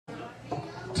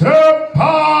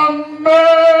Tampon Man!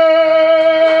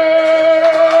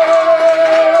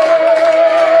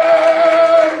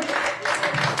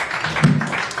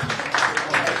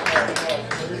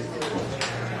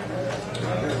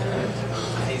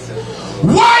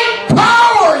 White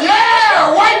power!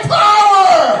 Yeah! White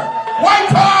power! White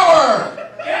power!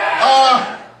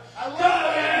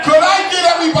 Could I get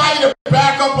everybody to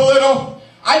back up a little?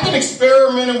 I've been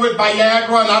experimenting with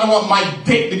Viagra and I don't want my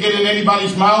dick to get in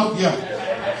anybody's mouth. Yeah.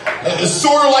 It's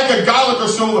sort of like a Gallagher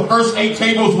show. The first 8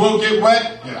 tables will get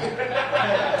wet.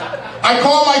 Yeah. I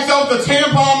call myself the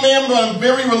Tampon Man, but I'm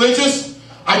very religious.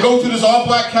 I go to this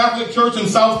all-black Catholic church in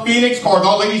South Phoenix called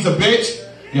All Ladies a Bitch.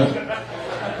 Yeah.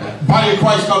 Body of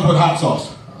Christ comes with hot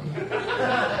sauce.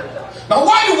 Now,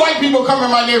 why do white people come in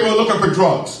my neighborhood looking for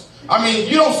drugs? I mean,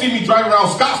 you don't see me driving around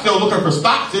Scottsdale looking for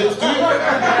stock tips, do you?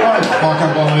 Fucking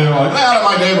unbelievable. Get out of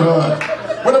my neighborhood.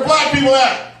 Where the black people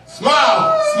at?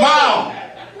 Smile. Smile.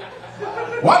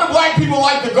 Why do black people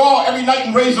like to go out every night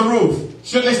and raise the roof?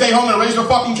 Shouldn't they stay home and raise their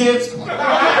fucking kids? Come on.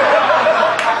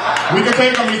 We can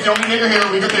take them. He's the only nigga here.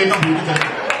 We can take them. We can take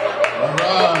them.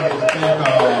 All right. We can take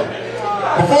them.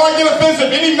 Before I get offensive,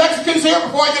 any Mexicans here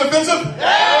before I get offensive?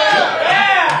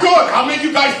 Yeah. Good. I'll make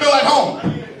you guys feel at home.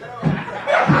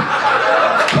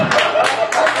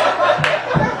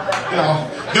 You know,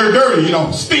 they're dirty, you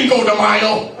know, Cinco de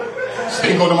Mayo.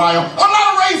 Cinco de Mayo. I'm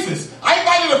not a racist. I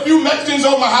invited a few Mexicans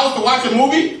over my house to watch a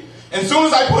movie, and as soon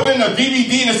as I put in a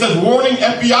DVD and it says warning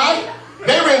FBI,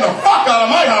 they ran the fuck out of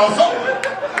my house.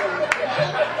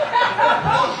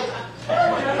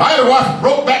 I had to watch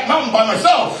Brokeback Mountain by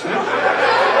myself.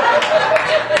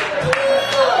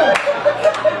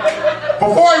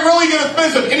 Before I really get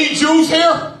offensive, any Jews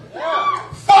here?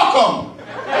 Fuck them.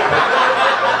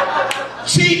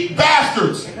 Cheap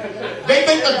bastards. They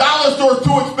think the dollar store is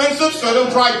too expensive, so they'll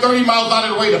drive 30 miles out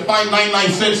of the way to find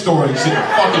 99-cent store and shit.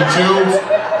 Fucking Jews.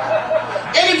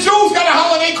 And the Jews got a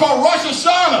holiday called Rosh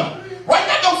Hashanah. Right?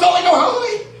 That don't sound like no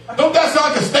holiday. Don't that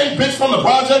sound like a state bitch from the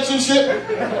projects and shit?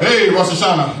 Hey, Rosh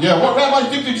Hashanah. Yeah, what rabbi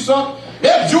did you son?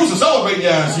 Yeah, the Jews are celebrating,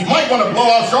 yeah. So you might want to blow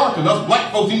out shark and us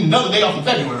black folks need another day off in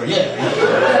February, yeah.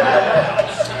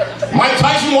 Mike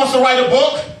Tyson wants to write a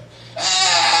book.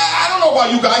 I don't know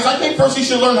about you guys. I think first he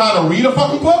should learn how to read a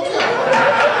fucking book. Yeah.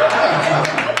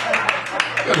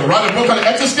 To write a book on the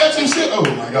Etch-a-Sketch and shit. Oh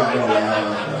my God. Oh my God.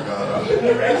 Oh my God.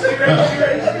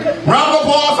 Yeah. Round of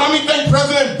applause. How many think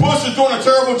President Bush is doing a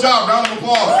terrible job? Round of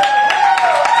applause.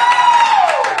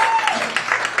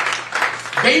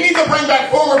 They need to bring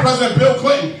back former President Bill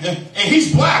Clinton. And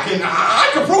he's black, and I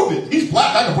can prove it. He's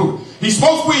black, I can prove it. He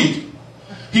smokes weed.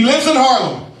 He lives in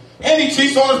Harlem. And he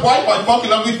cheats on his wife by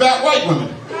fucking ugly fat white women.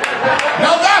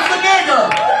 Now that's a nigger!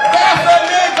 That's a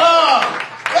nigger!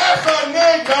 That's a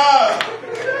nigger!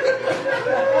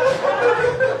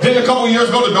 Then a couple years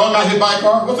ago, the dog got hit by a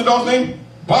car. What's the dog's name?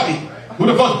 Buddy. Who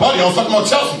the fuck's Buddy? I was talking about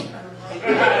Chelsea.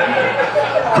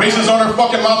 Braces on her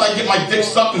fucking mouth. I get my dick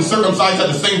sucked and circumcised at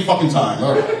the same fucking time.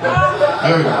 All right.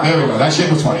 There we go. There we go. That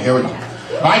shit was funny. Here we go.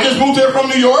 I just moved here from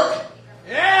New York.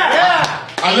 Yeah.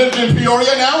 I lived in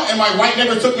Peoria now, and my white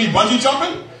nigger took me bungee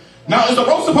jumping. Now, is the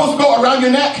rope supposed to go around your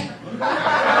neck?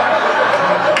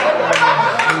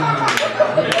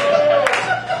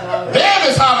 Damn,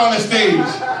 it's hot on the stage.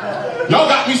 Y'all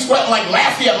got me sweating like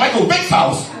Lassie at Michael Vick's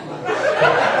house.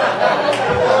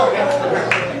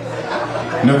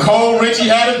 Nicole Richie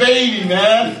had a baby,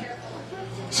 man.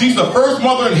 She's the first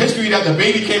mother in history that the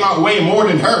baby came out weighing more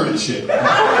than her and shit.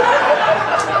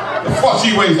 The fuck,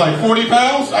 she weighs like 40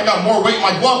 pounds? I got more weight in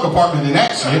my glove compartment than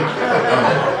that shit.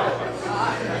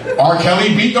 R.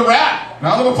 Kelly beat the rap.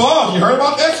 Round of applause. You heard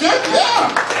about that shit?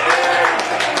 Yeah.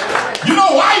 You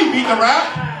know why he beat the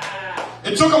rap?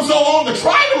 It took him so long to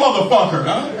try the motherfucker,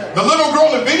 huh? The little girl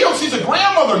in the video, she's a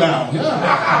grandmother now. Yeah.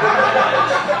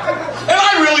 And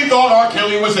I really thought R.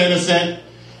 Kelly was innocent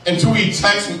until he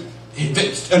texted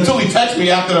me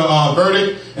after the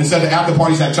verdict and said the after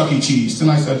party's at Chuck E. Cheese. And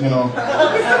I said, you know,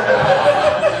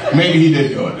 maybe he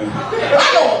did good.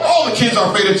 I know all the kids are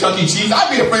afraid of Chuck E. Cheese.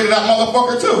 I'd be afraid of that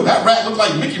motherfucker too. That rat looked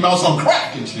like Mickey Mouse on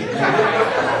crack and shit.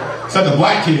 Said the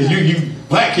black kids, you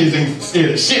black kids ain't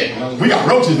scared of shit. We got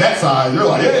roaches that size. They're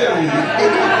like, hey,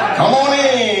 come on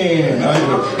in.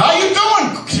 How you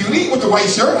doing, cutie, with the white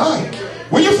shirt? Hi.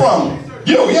 Where you from?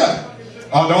 You, yeah.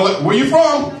 Oh, don't let. Where you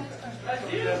from?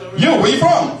 You, where you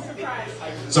from?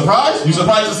 Surprised? You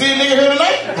surprised to see a nigga here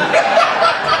tonight?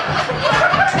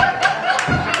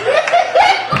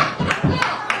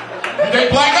 You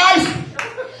date black guys?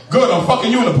 Good, I'm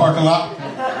fucking you in the parking lot.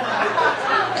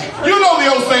 You know the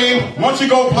old saying, once you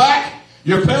go black,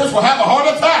 your parents will have a heart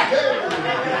attack.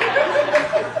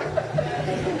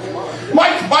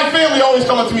 My family family always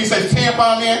come up to me and says,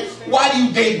 Tampon Man, why do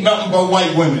you date nothing but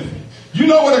white women? You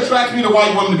know what attracts me to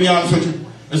white women, to be honest with you?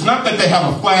 It's not that they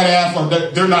have a flat ass or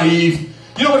that they're naive.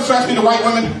 You know what attracts me to white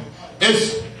women?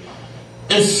 It's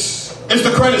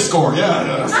the credit score,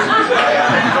 yeah.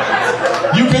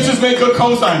 You bitches make good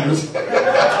co-signers.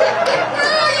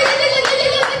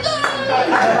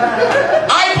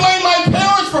 I blame my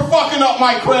parents for fucking up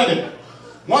my credit.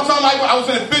 One time I was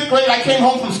in the 5th grade, I came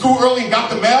home from school early and got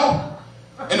the mail,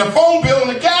 and the phone bill and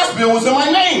the gas bill was in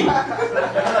my name.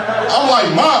 I'm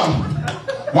like, Mom,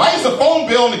 why is the phone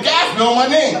bill and the gas bill in my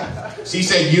name? She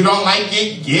said, you don't like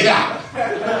it, get out.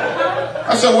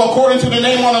 I said, well, according to the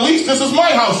name on the lease, this is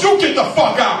my house. You get the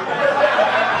fuck out.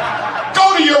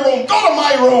 Go to your room. Go to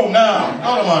my room now.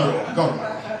 Go to my room. Go to my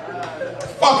room.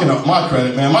 Fucking up my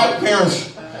credit, man. My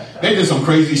parents, they did some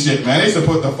crazy shit, man. They used to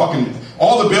put the fucking,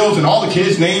 all the bills and all the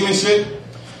kids' name and shit.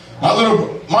 My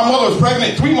mother was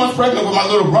pregnant, 3 months pregnant with my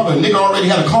little brother. Nigga already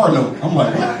had a car note. I'm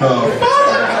like, what the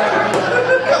fuck?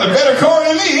 Got a better car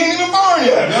than me. He ain't even born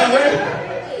yet. You know what I mean?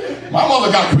 My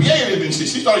mother got creative and shit.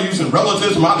 She started using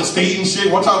relatives from out of state and shit.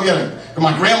 One time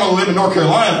my grandmother lived in North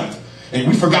Carolina, and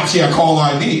we forgot she had call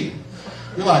ID.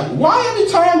 We're like, why every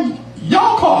time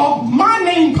y'all call, my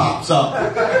name pops up?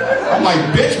 I'm like,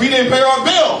 bitch, we didn't pay our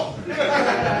bill.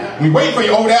 We wait for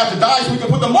your old ass to die so we can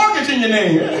put the mortgage in your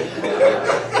name.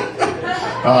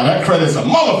 That credit's a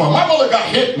motherfucker. My mother got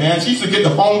hit, man. She used to get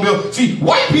the phone bill. See,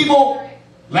 white people,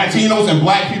 Latinos, and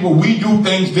black people, we do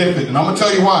things different, and I'm going to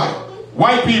tell you why.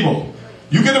 White people,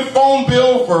 you get a phone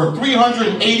bill for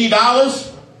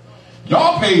 $380,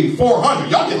 y'all pay $400.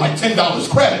 Y'all get like $10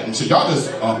 credit and shit. Y'all just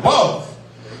above.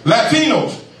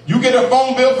 Latinos, you get a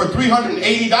phone bill for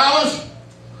 $380,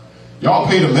 y'all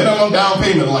pay the minimum down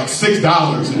payment of like $6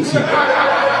 and shit.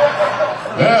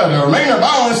 Yeah, the remaining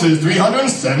balance is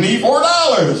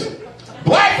 $374.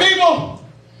 Black people,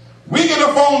 we get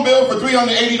a phone bill for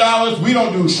 $380. We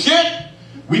don't do shit.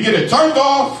 We get it turned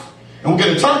off. And we'll get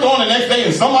it turned on the next day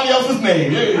in somebody else's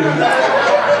name. Yeah.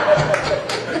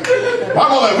 My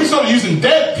mother, we started using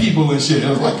dead people and shit. It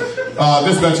was like,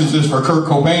 this message is for Kurt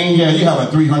Cobain. Yeah, you have a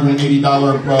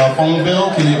 $380 phone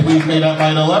bill. Can you please pay that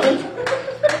by the 11th?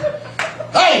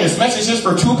 Hey, this message is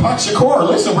for Tupac Shakur.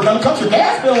 Listen, we're going to cut your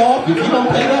gas bill off if you don't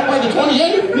pay that by the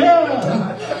 28th.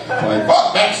 Yeah. Like,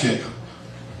 fuck that shit.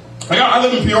 I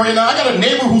live in Peoria now. I got a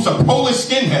neighbor who's a Polish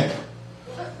skinhead.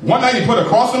 One night he put a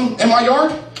cross in my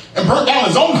yard and burnt down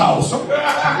his own house.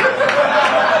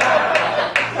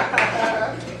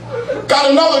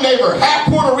 Got another neighbor, half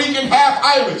Puerto Rican, half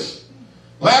Irish.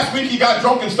 Last week he got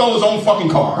drunk and stole his own fucking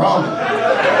car.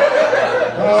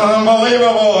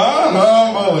 Unbelievable, huh?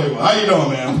 Unbelievable. How you doing,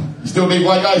 man? You still date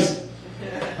black guys?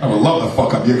 I would love to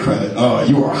fuck up your credit. Oh,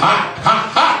 you are hot,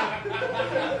 hot, hot.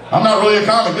 I'm not really a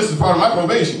comic. This is part of my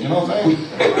probation. You know what I'm saying?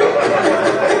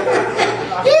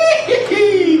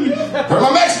 Where are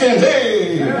my Mexicans?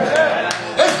 Hey!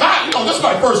 It's hot. You know, this is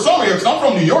my first summer here because I'm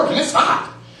from New York and it's hot.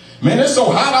 Man, it's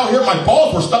so hot out here, my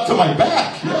balls were stuck to my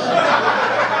back.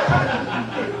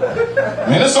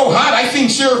 Man, it's so hot, I seen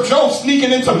Sheriff Joe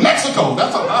sneaking into Mexico.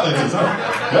 That's how hot it is, huh?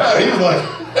 Yeah, he was like,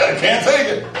 I can't take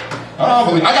it.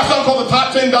 I got something called the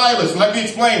top 10 die list. Let me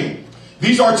explain.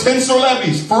 These are 10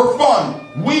 celebrities for fun.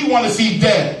 We want to see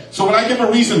dead. So when I give a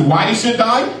reason why they should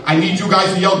die, I need you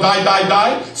guys to yell die, die,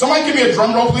 die. Somebody give me a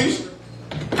drum roll, please.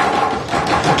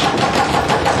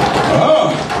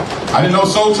 I didn't know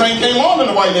Soul Train came on in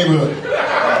the white neighborhood.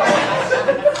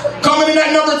 Coming in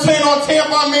at number 10 on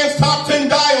Tampon Man's top 10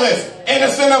 die list.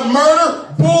 Innocent of murder?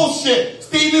 Bullshit.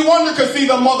 Stevie Wonder could see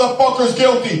the motherfuckers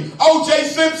guilty. O.J.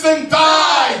 Simpson,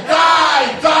 die,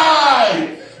 die,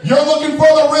 die. You're looking for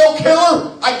the real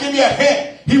killer? I give you a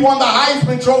hint. He won the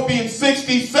Heisman Trophy in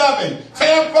 '67.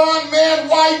 Tampon Man,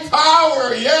 White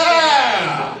Power,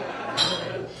 yeah.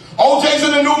 O.J.'s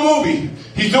in a new movie.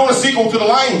 He's doing a sequel to The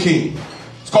Lion King.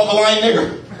 It's called The Lion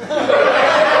Nigger.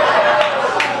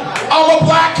 I'm a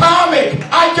black comic.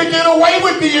 I could get away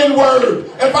with the N-word.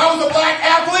 If I was a black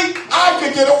athlete, I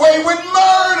could get away with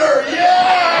murder.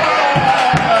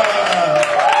 Yeah!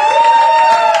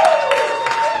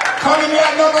 Coming in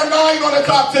at number 9 on the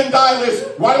top 10 die list.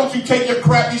 Why don't you take your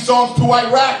crappy songs to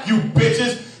Iraq, you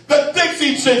bitches? The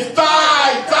Dixie Chicks,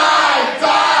 die, die,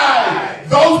 die.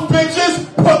 Those bitches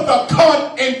put the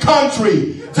cunt in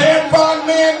country. Tampon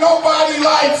Man, nobody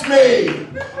likes me.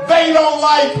 They don't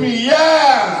like me,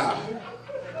 yeah.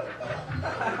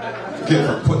 Get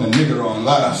for putting a nigger on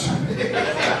last.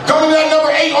 Coming in at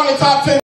number 8 on the top 10.